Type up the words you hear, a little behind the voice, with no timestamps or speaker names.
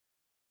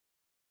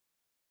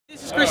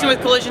This is Kristen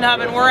with Collision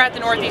Hub, and we're at the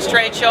Northeast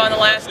Tradeshow on the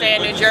last day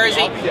in New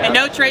Jersey. And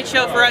no trade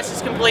show for us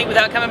is complete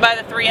without coming by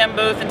the 3M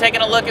booth and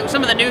taking a look at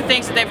some of the new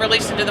things that they've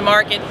released into the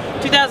market.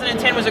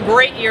 2010 was a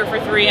great year for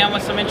 3M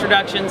with some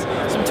introductions,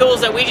 some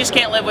tools that we just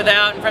can't live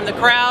without. And from the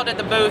crowd at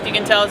the booth, you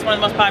can tell it's one of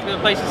the most popular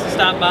places to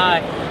stop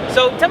by.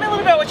 So tell me a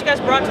little bit about what you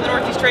guys brought to the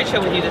Northeast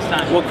Tradeshow with you this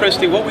time. Well,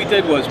 Christy, what we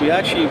did was we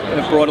actually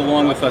have brought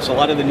along with us a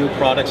lot of the new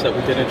products that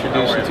we did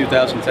introduce in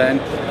 2010.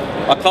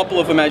 A couple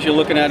of them, as you're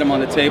looking at them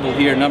on the table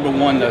here. Number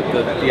one, the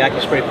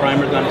AccuSpray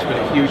primer gun has been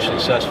a huge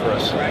success for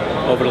us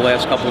over the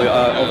last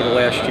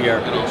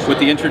year. With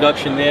the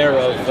introduction there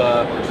of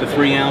the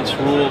 3-ounce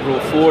Rule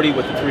 40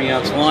 with the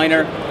 3-ounce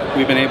liner,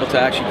 we've been able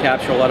to actually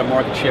capture a lot of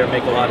market share,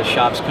 make a lot of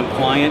shops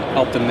compliant,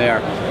 help them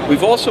there.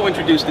 We've also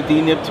introduced the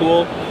D-nib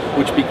tool,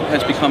 which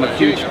has become a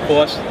huge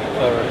cost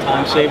or a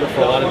time saver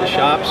for a lot of the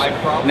shops.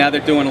 Now they're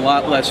doing a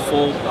lot less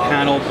full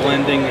panel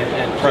blending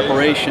and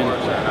preparation.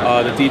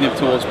 The D-nib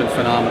tool has been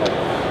phenomenal.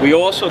 We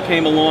also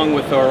came along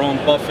with our own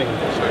buffing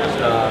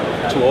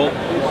tool,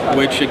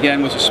 which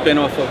again was a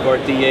spin-off of our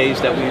DAs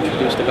that we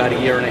introduced about a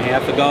year and a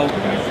half ago.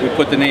 We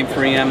put the name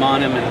 3M on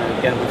them, and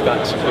again we've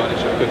gotten some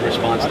good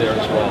response there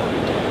as well.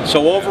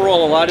 So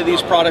overall, a lot of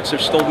these products are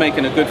still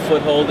making a good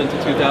foothold into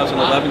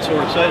 2011, so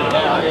we're excited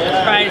about it.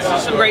 Right, it's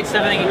just some great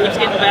stuff. I think it keeps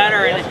getting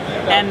better,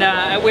 and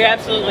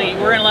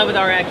we're in love with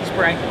our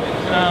AccuSpray.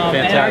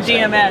 And our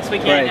DMS, we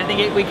can't. Right. I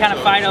think we kind of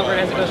fight over it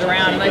as it goes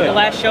around. Like the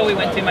last show we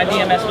went to, my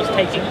DMS was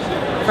taken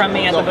from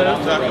me at the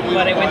booth,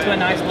 but it went to a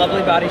nice,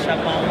 lovely Bodyshop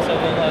home, so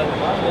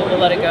we'll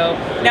let it go.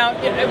 Now,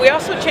 we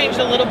also changed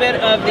a little bit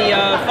of the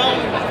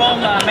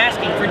foam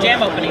masking for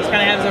jam openings.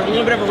 Kind of has a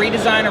little bit of a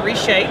redesign, a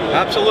reshape.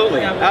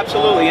 Absolutely,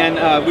 absolutely, and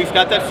we've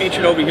got that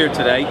featured over here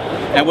today.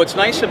 And what's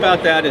nice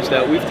about that is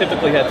that we've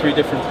typically had 3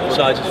 different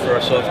sizes for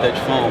our soft edge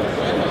foam.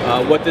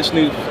 What this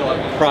new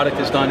product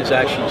has done is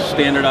actually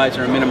standardize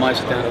or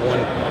minimize it down to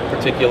one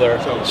particular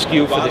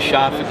SKU for the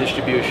shop for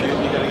distribution.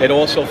 It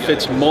also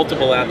fits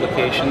multiple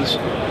applications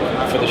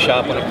for the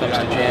shop when it comes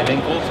to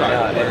jamming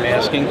and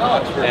masking,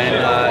 and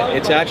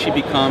it's actually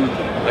become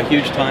a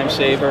huge time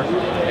saver,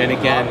 and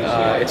again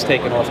it's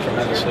taken off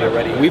tremendously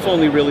already. We've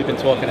only really been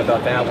talking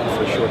about that one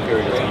for a short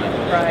period of time.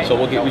 Right. So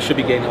we should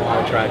be gaining a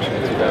lot of traction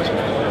in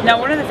 2011. Now,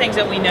 one of the things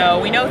that we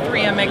know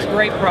 3M makes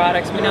great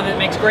products. We know that it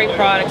makes great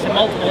products in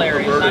multiple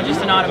areas, not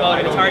just in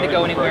automotive. It's hard to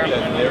go anywhere.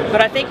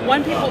 But I think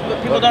what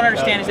people don't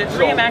understand is that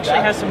 3M actually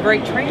has some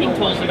great training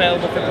tools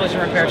available for collision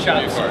repair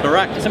shops.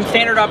 Correct. Some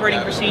standard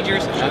operating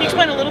procedures. Can you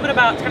explain a little bit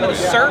about kind of the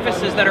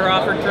services that are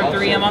offered through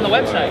 3M on the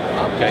website?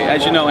 Okay,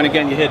 as you know, and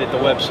again you hit it, the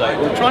website.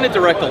 We're trying to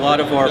direct a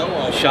lot of our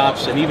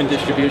shops and even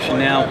distribution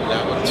now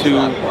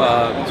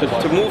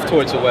to move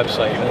towards the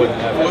website more than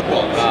ever.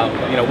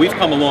 You know, we've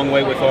come a long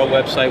way with our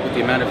website with the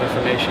amount of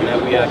information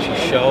that we actually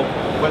show.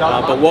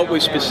 But what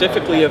we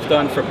specifically have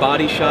done for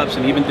body shops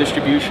and even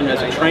distribution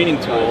as a training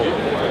tool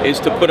is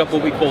to put up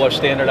what we call our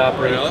standard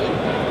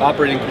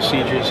operating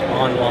procedures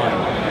online.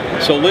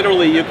 So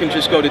literally you can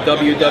just go to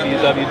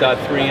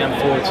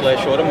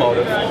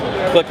www.3m/automotive,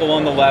 click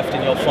along the left,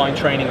 and you'll find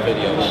training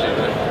videos.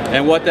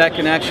 And what that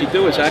can actually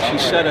do is actually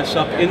set us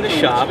up in the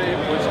shop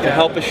to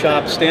help a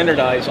shop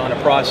standardize on a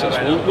process.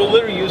 We'll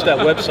literally use that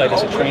website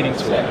as a training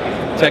tool.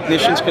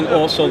 Technicians can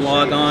also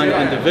log on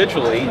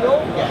individually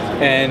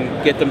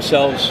and get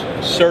themselves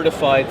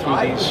certified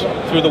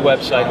through the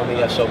website on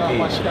the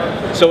SOPs.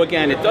 So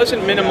again, it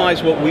doesn't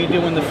minimize what we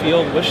do in the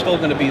field. We're still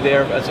going to be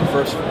there as a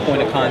first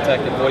point of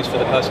contact and voice for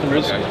the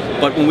customers.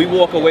 But when we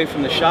walk away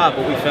from the shop,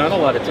 what we found a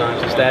lot of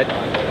times is that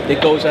it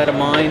goes out of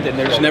mind, and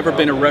there's never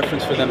been a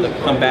reference for them to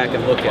come back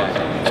and look at.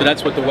 So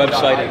that's what the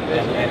website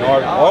and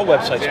our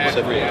website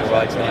specifically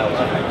provides now.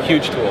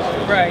 Huge tool.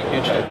 Right.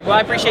 Huge tool. Well, I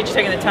appreciate you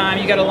taking the time.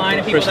 You got a line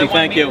of people Christy, that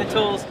want to thank meet you. the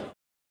tools.